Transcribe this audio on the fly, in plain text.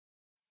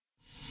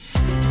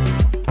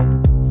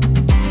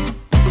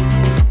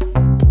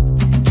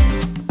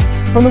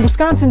From the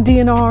Wisconsin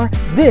DNR,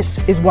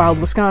 this is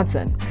Wild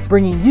Wisconsin,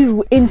 bringing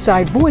you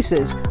inside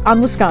voices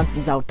on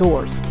Wisconsin's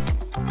outdoors.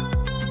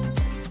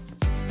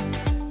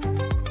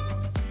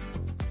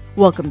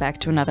 Welcome back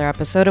to another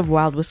episode of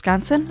Wild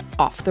Wisconsin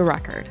Off the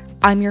Record.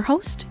 I'm your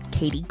host,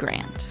 Katie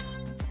Grant.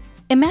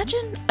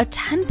 Imagine a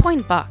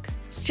 10-point buck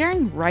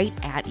staring right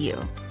at you.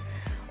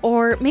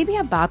 Or maybe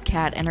a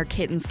bobcat and her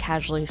kittens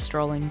casually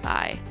strolling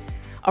by.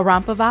 A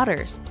romp of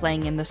otters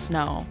playing in the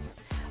snow.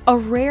 A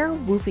rare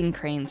whooping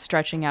crane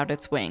stretching out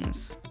its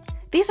wings.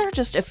 These are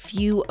just a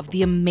few of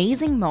the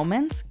amazing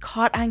moments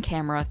caught on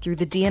camera through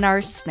the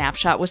DNR's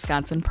Snapshot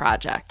Wisconsin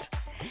project.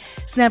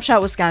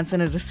 Snapshot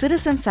Wisconsin is a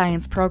citizen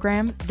science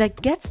program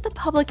that gets the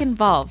public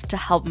involved to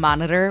help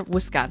monitor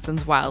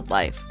Wisconsin's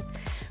wildlife.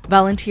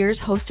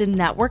 Volunteers host a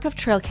network of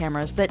trail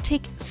cameras that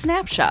take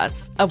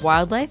snapshots of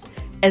wildlife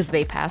as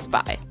they pass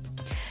by.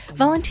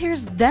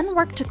 Volunteers then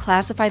work to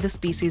classify the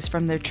species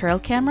from their trail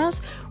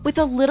cameras with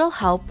a little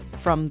help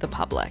from the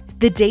public.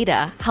 The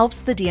data helps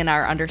the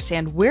DNR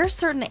understand where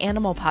certain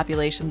animal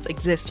populations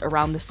exist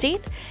around the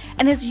state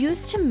and is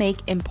used to make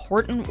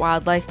important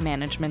wildlife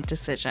management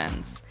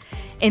decisions.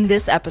 In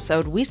this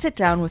episode, we sit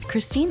down with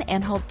Christine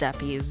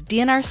Anhalt-Depies,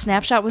 DNR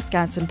Snapshot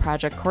Wisconsin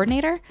Project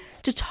Coordinator,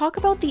 to talk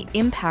about the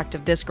impact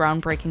of this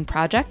groundbreaking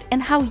project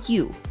and how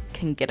you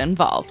can get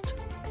involved.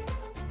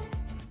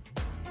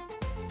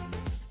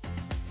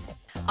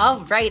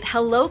 All right.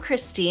 Hello,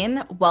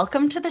 Christine.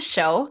 Welcome to the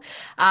show.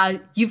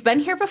 You've been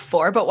here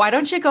before, but why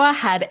don't you go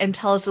ahead and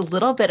tell us a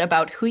little bit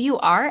about who you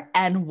are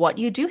and what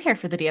you do here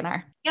for the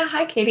DNR? Yeah.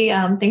 Hi, Katie.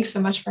 Thanks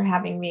so much for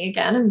having me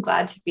again. I'm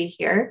glad to be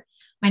here.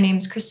 My name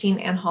is Christine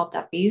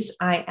Anhalt-Depies.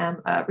 I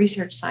am a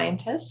research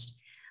scientist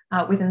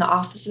within the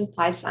Office of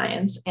Applied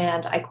Science,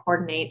 and I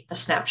coordinate the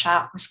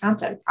Snapshot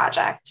Wisconsin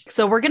Project.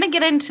 So we're going to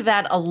get into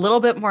that a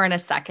little bit more in a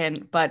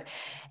second, but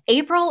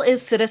April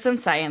is Citizen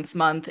Science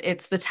Month.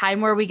 It's the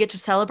time where we get to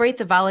celebrate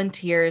the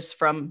volunteers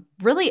from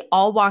really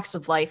all walks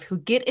of life who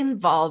get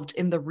involved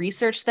in the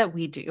research that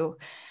we do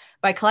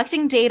by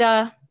collecting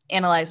data,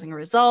 analyzing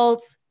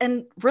results,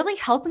 and really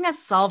helping us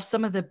solve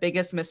some of the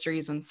biggest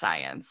mysteries in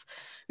science.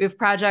 We have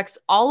projects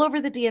all over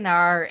the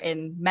DNR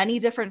in many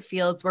different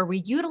fields where we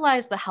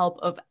utilize the help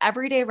of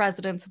everyday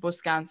residents of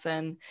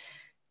Wisconsin.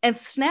 And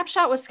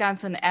Snapshot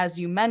Wisconsin, as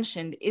you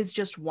mentioned, is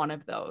just one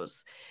of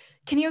those.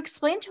 Can you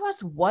explain to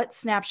us what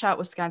Snapshot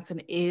Wisconsin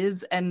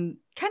is and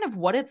kind of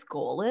what its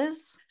goal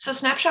is? So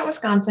Snapshot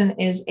Wisconsin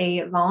is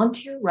a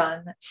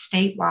volunteer-run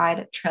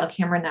statewide trail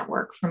camera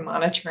network for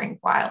monitoring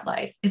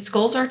wildlife. Its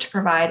goals are to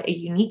provide a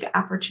unique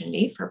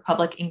opportunity for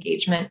public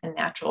engagement in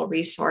natural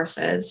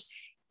resources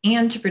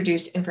and to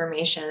produce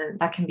information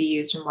that can be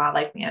used in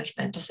wildlife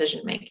management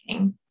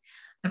decision-making.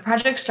 The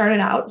project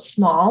started out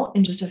small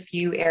in just a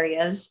few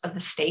areas of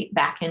the state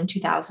back in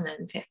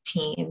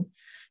 2015.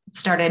 It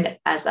started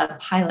as a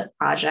pilot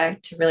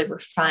project to really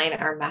refine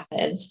our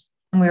methods,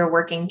 and we were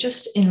working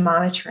just in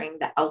monitoring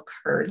the elk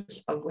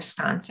herds of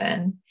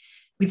Wisconsin.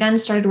 We then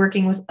started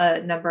working with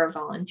a number of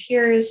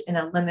volunteers in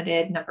a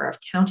limited number of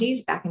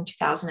counties back in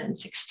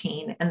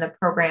 2016, and the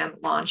program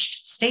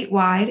launched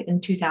statewide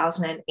in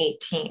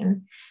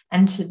 2018.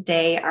 And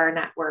today our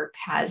network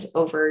has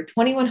over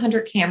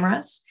 2,100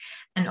 cameras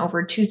and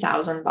over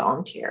 2,000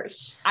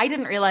 volunteers. I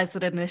didn't realize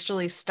that it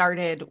initially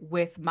started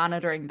with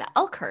monitoring the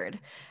elk herd.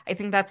 I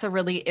think that's a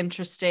really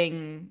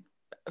interesting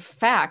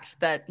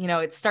fact that,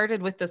 it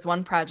started with this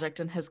one project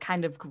and has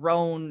kind of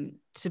grown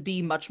to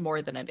be much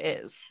more than it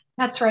is.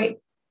 That's right.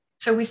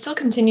 So we still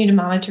continue to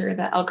monitor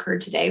the elk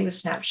herd today with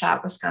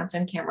Snapshot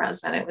Wisconsin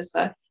cameras, and it was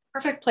the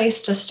perfect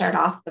place to start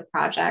off the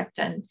project.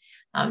 And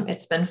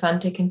it's been fun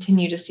to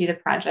continue to see the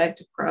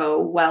project grow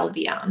well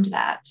beyond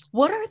that.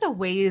 What are the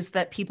ways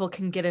that people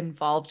can get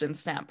involved in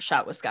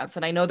Snapshot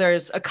Wisconsin? I know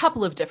there's a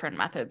couple of different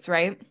methods,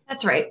 right?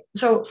 That's right.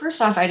 So first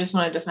off, I just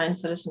want to define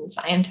citizen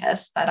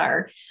scientists that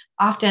are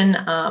often,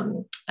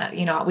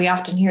 we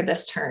often hear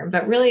this term,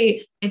 but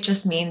really it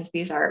just means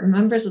these are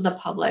members of the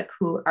public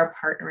who are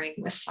partnering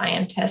with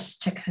scientists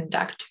to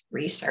conduct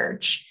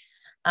research.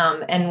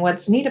 And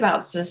what's neat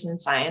about citizen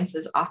science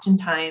is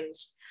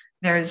oftentimes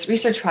there's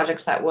research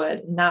projects that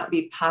would not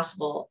be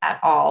possible at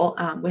all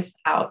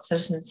without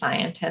citizen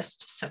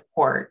scientist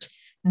support.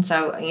 And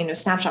so,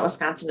 Snapshot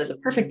Wisconsin is a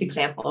perfect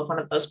example of one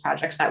of those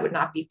projects that would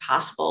not be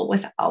possible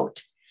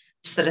without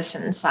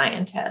citizen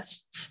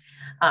scientists.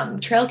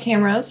 Trail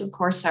cameras, of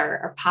course,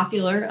 are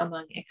popular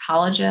among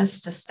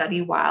ecologists to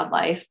study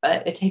wildlife,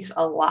 but it takes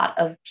a lot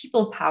of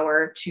people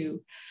power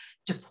to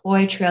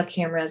deploy trail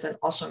cameras and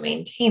also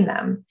maintain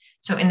them.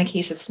 So in the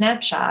case of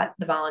Snapshot,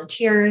 the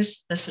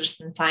volunteers, the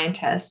citizen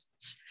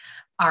scientists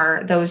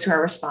are those who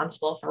are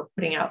responsible for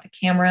putting out the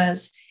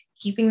cameras,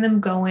 keeping them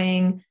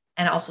going,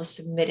 and also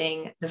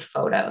submitting the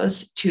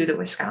photos to the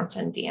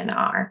Wisconsin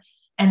DNR.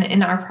 And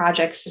in our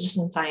project,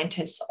 citizen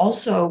scientists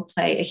also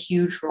play a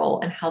huge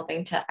role in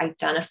helping to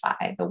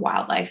identify the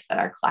wildlife that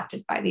are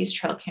collected by these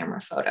trail camera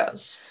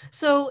photos.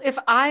 So, if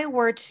I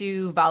were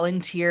to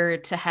volunteer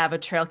to have a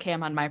trail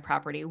cam on my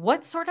property,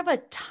 what sort of a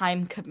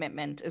time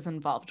commitment is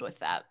involved with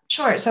that?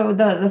 Sure. So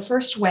the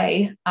first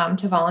way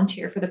to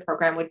volunteer for the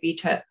program would be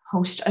to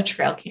host a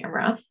trail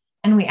camera.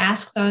 And we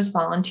ask those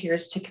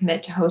volunteers to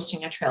commit to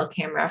hosting a trail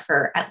camera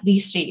for at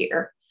least a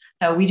year.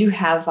 Though we do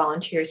have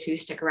volunteers who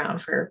stick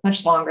around for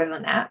much longer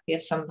than that. We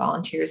have some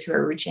volunteers who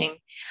are reaching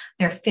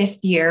their 5th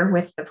year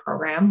with the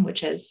program,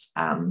 which is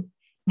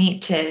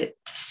neat to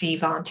see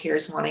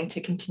volunteers wanting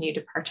to continue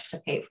to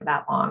participate for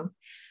that long.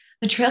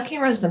 The trail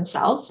cameras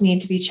themselves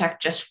need to be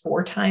checked just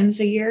 4 times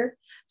a year.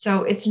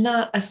 So it's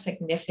not a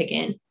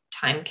significant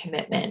time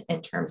commitment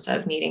in terms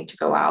of needing to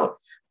go out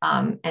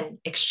and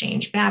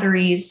exchange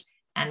batteries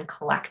and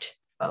collect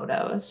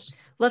photos.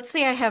 Let's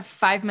say I have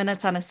 5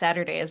 minutes on a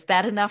Saturday. Is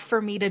that enough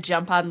for me to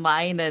jump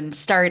online and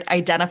start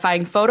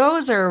identifying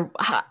photos, or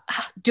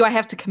do I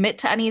have to commit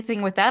to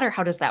anything with that, or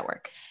how does that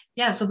work?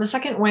 Yeah, so the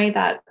second way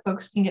that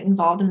folks can get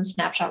involved in the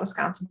Snapshot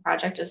Wisconsin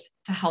project is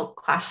to help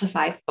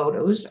classify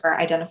photos or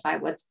identify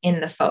what's in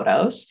the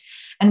photos.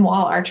 And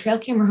while our trail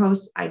camera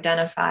hosts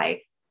identify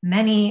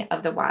many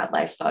of the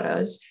wildlife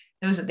photos,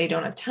 those that they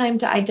don't have time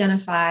to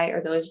identify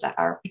or those that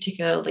are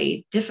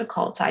particularly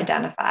difficult to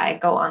identify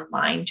go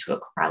online to a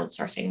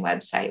crowdsourcing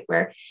website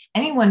where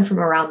anyone from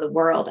around the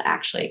world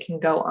actually can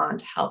go on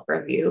to help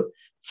review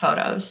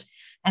photos.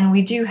 And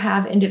we do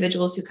have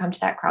individuals who come to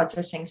that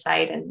crowdsourcing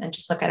site and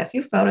just look at a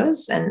few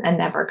photos and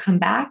never come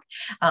back,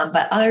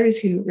 but others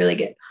who really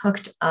get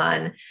hooked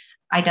on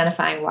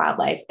identifying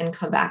wildlife and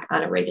come back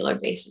on a regular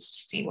basis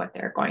to see what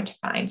they're going to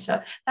find.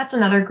 So that's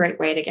another great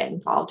way to get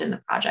involved in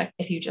the project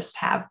if you just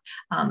have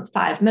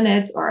 5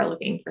 minutes or are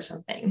looking for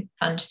something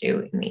fun to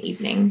do in the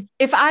evening.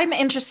 If I'm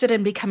interested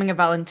in becoming a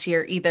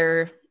volunteer,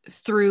 either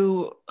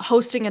through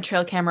hosting a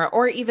trail camera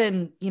or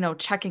even,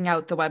 checking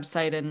out the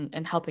website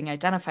and helping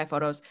identify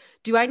photos,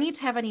 do I need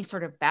to have any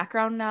sort of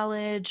background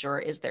knowledge, or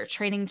is there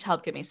training to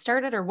help get me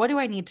started, or what do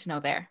I need to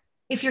know there?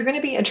 If you're going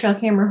to be a trail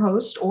camera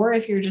host, or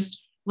if you're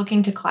just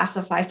looking to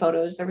classify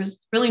photos, there was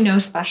really no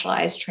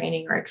specialized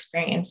training or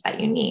experience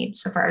that you need.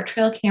 So for our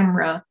trail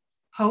camera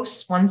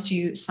hosts, once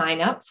you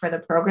sign up for the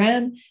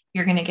program,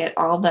 you're going to get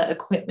all the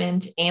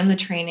equipment and the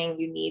training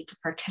you need to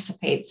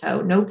participate.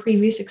 So no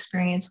previous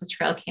experience with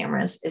trail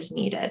cameras is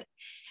needed.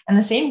 And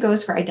the same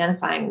goes for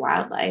identifying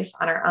wildlife.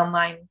 On our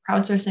online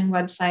crowdsourcing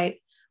website,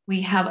 we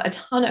have a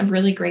ton of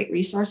really great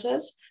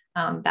resources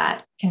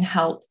that can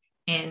help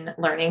in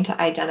learning to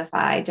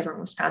identify different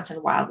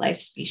Wisconsin wildlife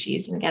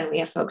species. And again, we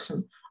have folks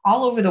from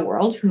all over the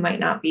world who might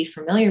not be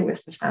familiar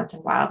with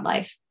Wisconsin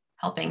wildlife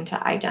helping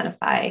to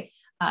identify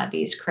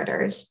these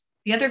critters.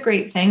 The other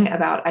great thing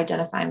about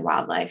identifying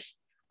wildlife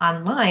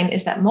online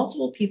is that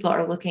multiple people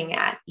are looking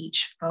at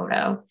each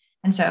photo.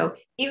 And so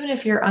even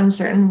if you're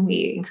uncertain,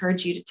 we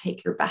encourage you to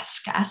take your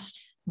best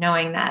guess,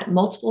 knowing that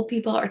multiple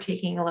people are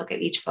taking a look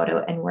at each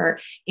photo and we're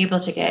able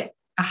to get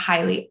a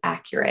highly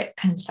accurate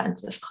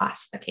consensus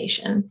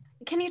classification.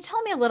 Can you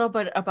tell me a little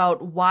bit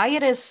about why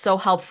it is so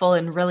helpful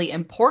and really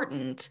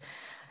important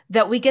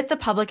that we get the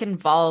public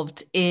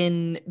involved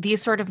in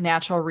these sort of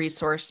natural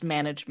resource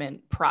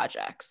management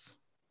projects?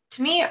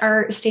 To me,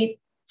 our state's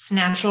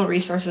natural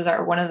resources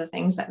are one of the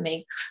things that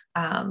makes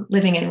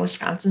living in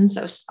Wisconsin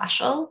so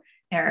special.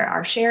 There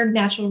are shared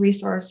natural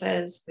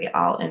resources. We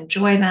all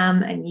enjoy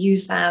them and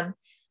use them.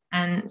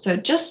 And so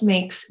it just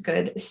makes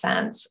good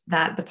sense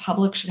that the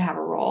public should have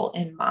a role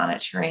in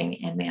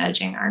monitoring and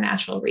managing our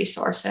natural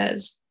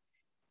resources.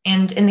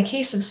 And in the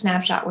case of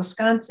Snapshot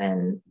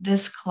Wisconsin,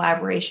 this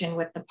collaboration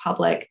with the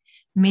public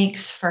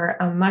makes for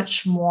a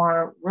much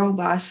more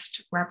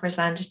robust,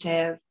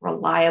 representative,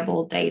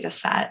 reliable data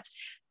set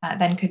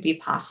than could be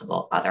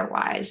possible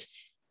otherwise.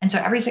 And so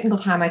every single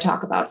time I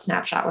talk about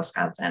Snapshot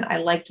Wisconsin, I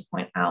like to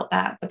point out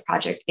that the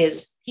project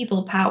is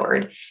people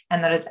powered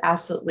and that it's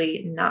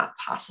absolutely not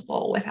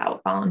possible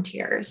without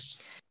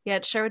volunteers. Yeah,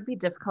 it sure would be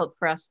difficult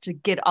for us to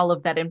get all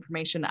of that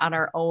information on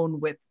our own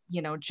with,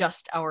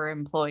 just our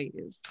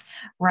employees.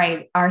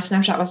 Right. Our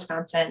Snapshot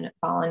Wisconsin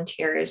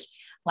volunteers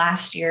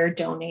last year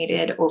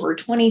donated over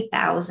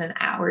 20,000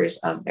 hours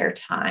of their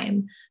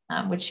time,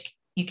 which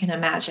you can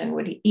imagine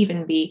would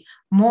even be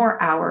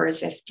more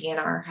hours if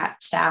DNR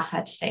staff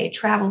had to, say,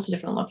 travel to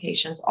different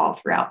locations all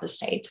throughout the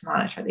state to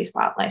monitor these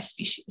wildlife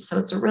species. So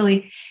it's a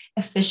really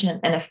efficient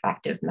and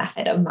effective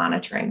method of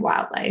monitoring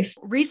wildlife.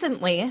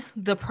 Recently,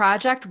 the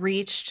project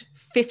reached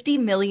 50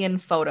 million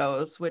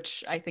photos,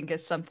 which I think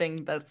is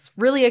something that's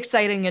really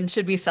exciting and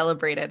should be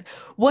celebrated.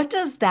 What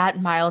does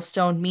that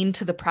milestone mean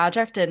to the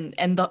project and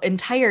the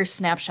entire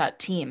Snapshot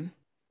team?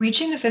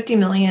 Reaching the 50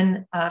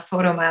 million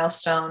photo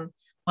milestone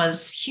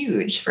was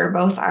huge for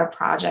both our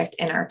project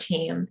and our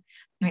team.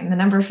 I mean, the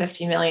number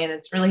 50 million,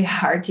 it's really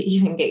hard to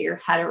even get your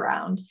head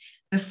around.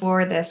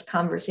 Before this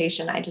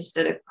conversation, I just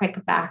did a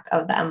quick back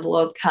of the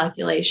envelope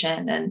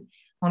calculation. And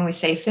when we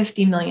say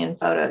 50 million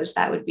photos,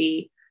 that would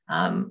be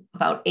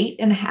about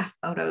 8.5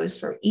 photos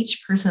for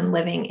each person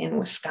living in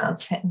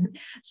Wisconsin.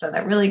 So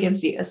that really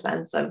gives you a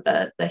sense of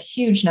the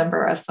huge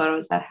number of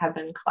photos that have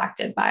been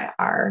collected by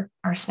our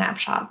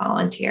Snapshot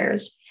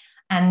volunteers.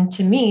 And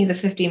to me, the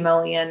 50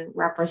 million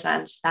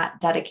represents that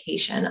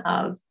dedication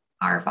of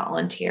our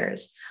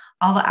volunteers,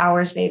 all the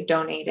hours they've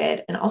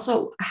donated, and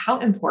also how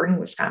important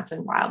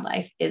Wisconsin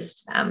wildlife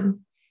is to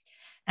them.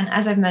 And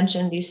as I've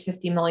mentioned, these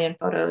 50 million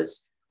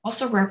photos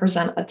also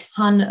represent a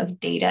ton of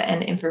data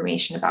and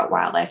information about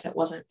wildlife that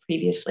wasn't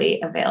previously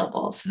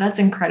available. So that's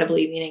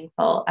incredibly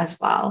meaningful as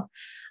well,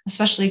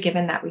 especially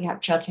given that we have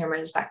trail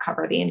cameras that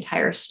cover the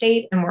entire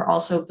state, and we're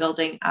also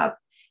building up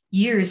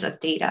years of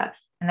data.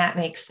 And that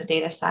makes the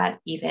data set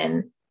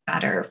even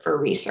better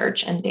for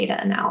research and data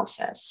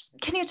analysis.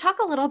 Can you talk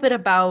a little bit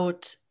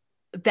about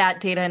that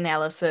data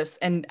analysis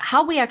and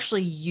how we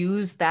actually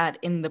use that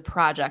in the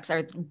projects?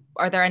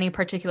 Are there any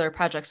particular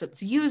projects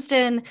it's used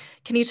in?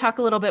 Can you talk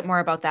a little bit more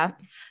about that?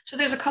 So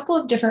there's a couple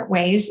of different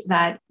ways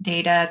that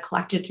data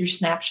collected through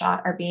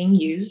Snapshot are being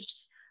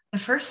used. The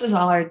first is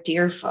all our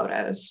deer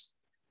photos.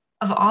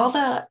 Of all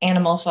the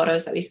animal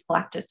photos that we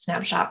collect at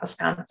Snapshot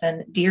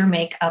Wisconsin, deer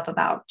make up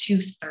about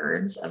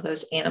 2/3 of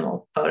those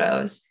animal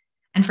photos.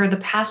 And for the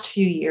past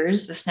few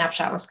years, the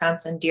Snapshot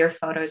Wisconsin deer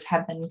photos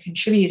have been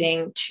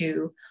contributing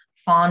to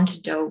fawn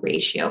to doe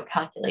ratio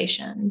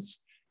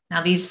calculations.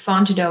 Now, these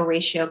fawn to doe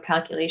ratio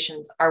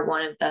calculations are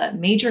one of the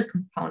major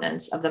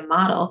components of the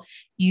model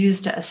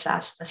used to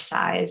assess the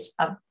size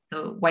of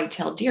the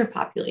white-tailed deer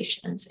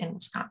populations in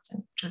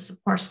Wisconsin, which is,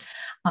 of course,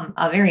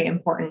 a very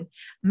important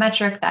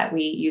metric that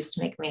we use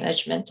to make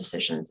management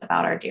decisions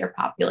about our deer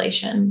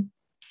population.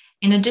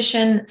 In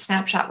addition,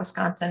 Snapshot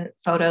Wisconsin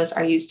photos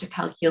are used to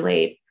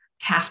calculate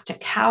calf to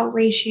cow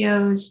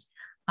ratios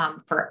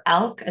for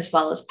elk, as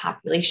well as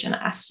population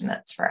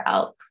estimates for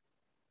elk.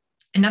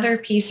 Another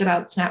piece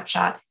about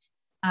Snapshot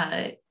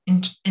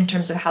in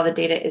terms of how the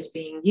data is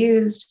being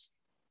used,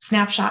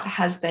 Snapshot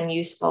has been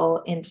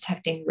useful in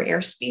detecting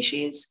rare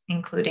species,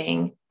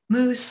 including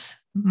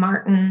moose,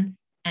 marten,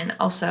 and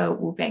also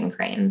whooping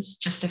cranes.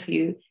 Just a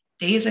few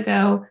days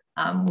ago,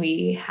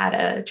 we had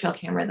a trail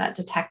camera that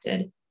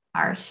detected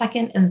our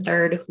second and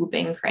third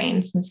whooping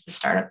crane since the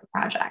start of the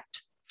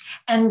project.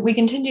 And we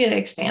continue to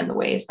expand the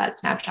ways that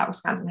Snapshot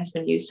Wisconsin has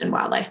been used in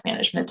wildlife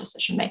management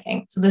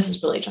decision-making. So this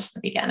is really just the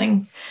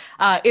beginning.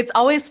 It's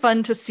always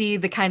fun to see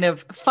the kind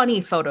of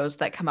funny photos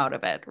that come out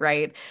of it,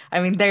 right?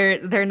 I mean,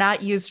 they're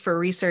not used for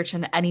research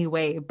in any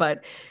way,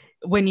 but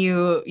when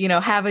you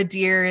have a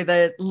deer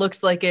that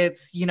looks like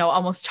it's,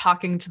 almost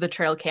talking to the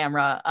trail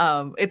camera,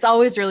 it's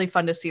always really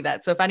fun to see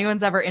that. So if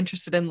anyone's ever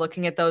interested in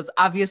looking at those,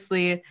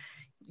 obviously,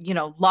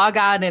 log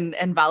on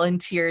and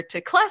volunteer to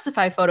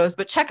classify photos,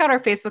 but check out our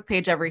Facebook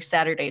page every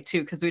Saturday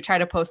too, because we try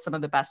to post some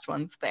of the best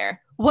ones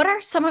there. What are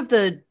some of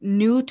the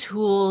new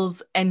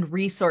tools and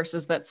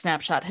resources that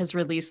Snapshot has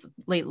released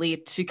lately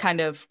to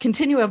kind of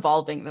continue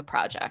evolving the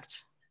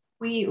project?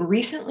 We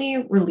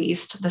recently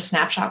released the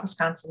Snapshot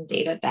Wisconsin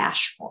Data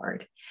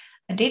Dashboard.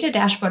 A data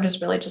dashboard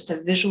is really just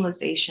a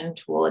visualization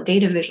tool, a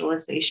data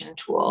visualization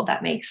tool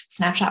that makes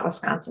Snapshot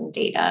Wisconsin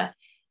data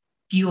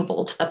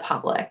viewable to the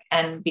public.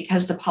 And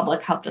because the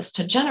public helped us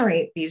to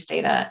generate these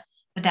data,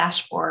 the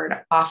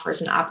dashboard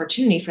offers an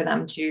opportunity for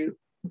them to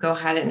go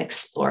ahead and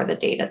explore the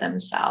data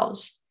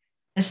themselves.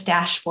 This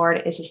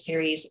dashboard is a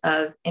series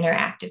of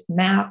interactive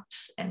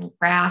maps and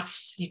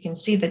graphs. You can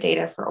see the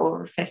data for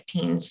over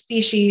 15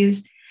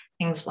 species,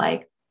 things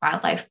like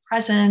wildlife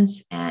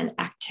presence and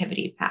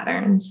activity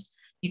patterns.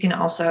 You can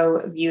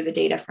also view the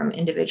data from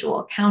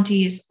individual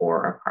counties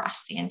or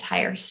across the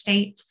entire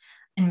state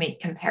and make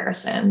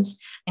comparisons.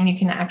 And you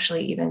can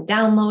actually even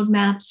download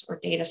maps or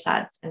data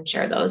sets and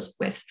share those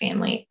with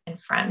family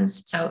and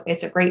friends. So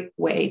it's a great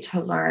way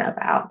to learn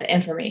about the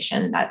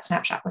information that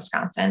Snapshot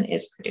Wisconsin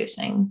is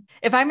producing.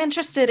 If I'm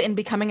interested in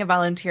becoming a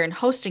volunteer and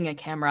hosting a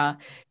camera,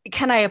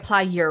 can I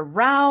apply year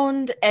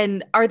round?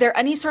 And are there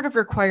any sort of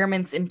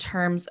requirements in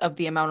terms of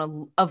the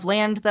amount of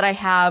land that I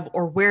have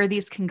or where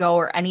these can go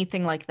or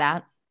anything like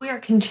that? We are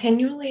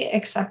continually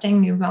accepting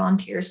new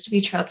volunteers to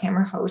be trail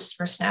camera hosts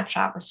for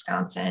Snapshot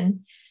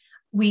Wisconsin.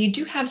 We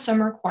do have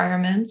some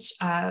requirements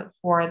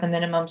for the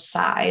minimum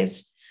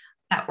size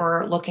that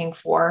we're looking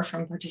for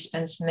from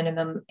participants,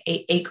 minimum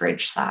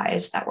acreage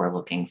size that we're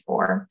looking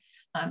for.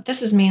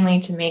 This is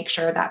mainly to make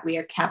sure that we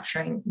are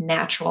capturing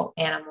natural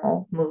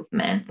animal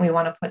movement. We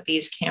want to put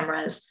these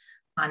cameras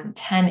on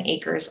 10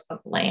 acres of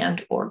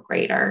land or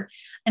greater.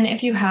 And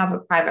if you have a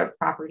private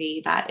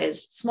property that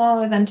is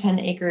smaller than 10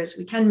 acres,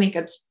 we can make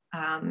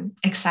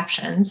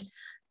exceptions.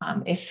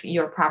 If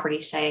your property,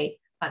 say,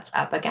 butts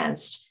up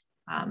against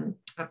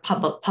a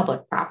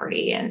public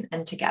property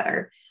and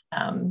together,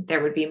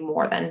 there would be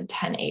more than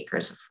 10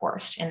 acres of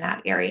forest in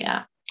that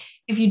area.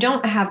 If you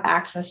don't have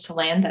access to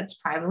land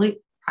that's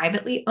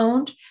privately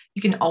owned,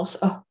 you can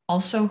also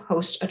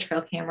host a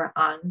trail camera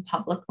on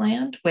public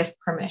land with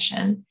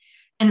permission.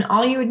 And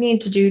all you would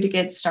need to do to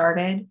get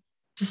started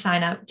to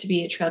sign up to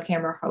be a trail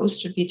camera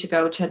host would be to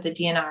go to the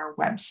DNR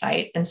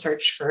website and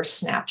search for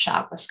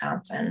Snapshot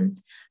Wisconsin.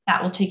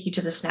 that will take you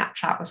to the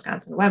Snapshot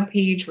Wisconsin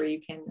webpage where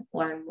you can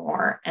learn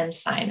more and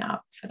sign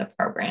up for the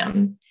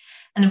program.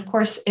 And of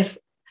course, if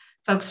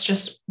folks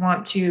just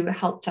want to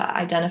help to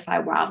identify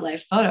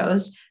wildlife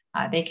photos,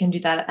 they can do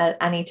that at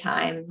any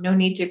time. No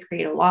need to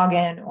create a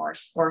login or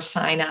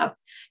sign up.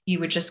 You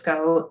would just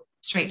go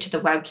straight to the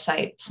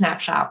website,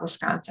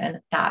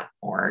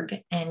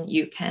 snapshotwisconsin.org, and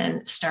you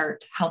can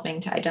start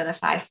helping to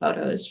identify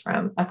photos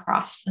from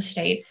across the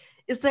state.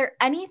 Is there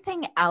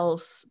anything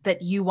else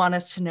that you want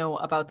us to know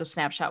about the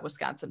Snapshot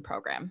Wisconsin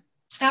program?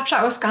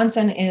 Snapshot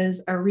Wisconsin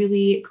is a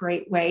really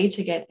great way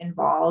to get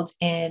involved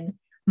in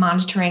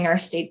monitoring our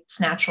state's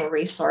natural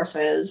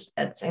resources.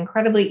 It's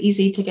incredibly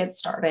easy to get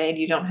started.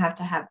 You don't have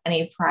to have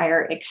any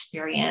prior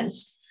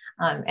experience.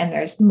 And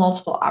there's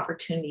multiple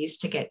opportunities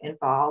to get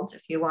involved.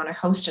 If you want to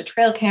host a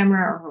trail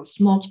camera or host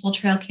multiple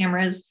trail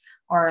cameras,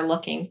 or are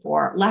looking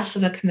for less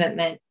of a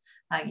commitment,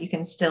 you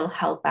can still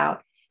help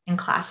out in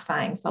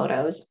classifying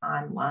photos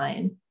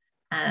online.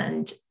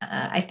 And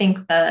I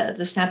think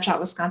the Snapshot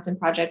Wisconsin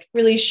project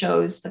really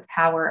shows the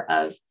power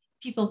of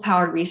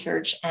people-powered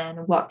research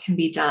and what can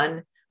be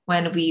done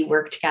when we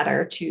work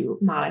together to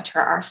monitor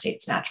our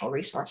state's natural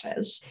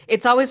resources.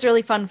 It's always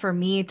really fun for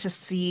me to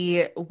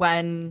see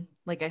when,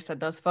 like I said,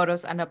 those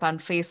photos end up on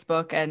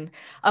Facebook and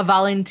a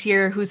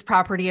volunteer whose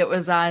property it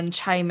was on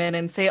chime in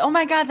and say, oh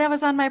my God, that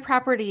was on my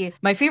property.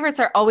 My favorites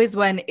are always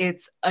when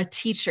it's a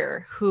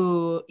teacher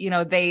who,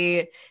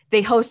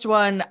 they host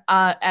one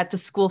at the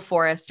school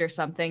forest or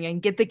something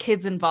and get the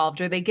kids involved,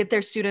 or they get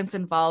their students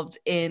involved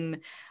in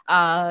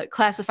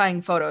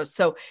classifying photos.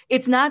 So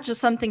it's not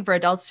just something for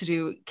adults to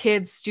do.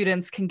 Kids,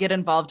 students can get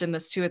involved in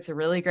this too. It's a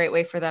really great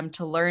way for them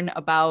to learn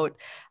about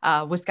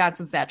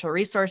Wisconsin's natural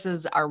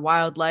resources, our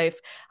wildlife,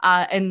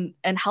 and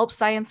help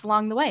science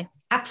along the way.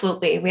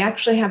 Absolutely. We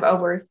actually have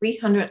over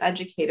 300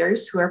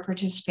 educators who are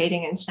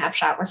participating in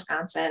Snapshot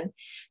Wisconsin.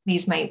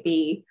 These might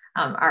be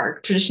our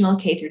traditional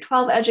K through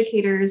 12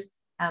 educators,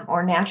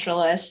 or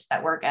naturalists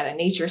that work at a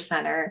nature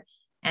center.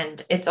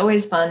 And it's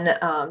always fun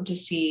to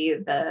see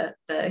the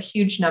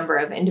huge number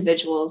of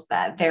individuals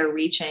that they're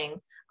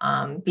reaching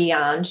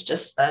beyond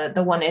just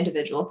the one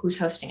individual who's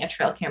hosting a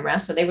trail camera.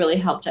 So they really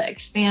help to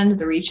expand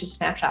the reach of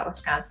Snapshot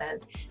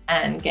Wisconsin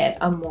and get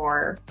a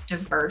more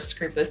diverse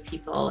group of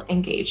people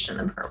engaged in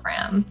the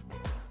program.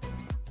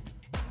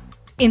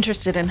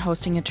 Interested in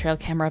hosting a trail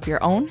camera of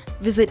your own?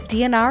 Visit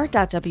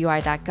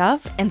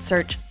dnr.wi.gov and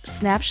search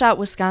Snapshot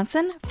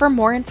Wisconsin for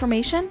more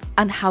information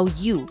on how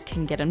you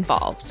can get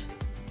involved.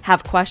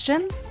 Have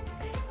questions?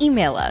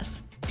 Email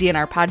us,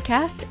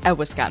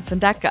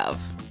 dnrpodcast@wisconsin.gov.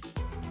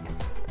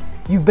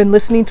 You've been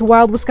listening to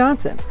Wild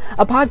Wisconsin,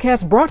 a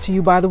podcast brought to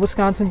you by the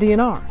Wisconsin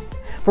DNR.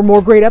 For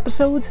more great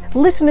episodes,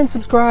 listen and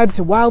subscribe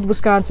to Wild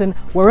Wisconsin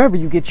wherever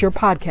you get your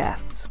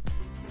podcasts.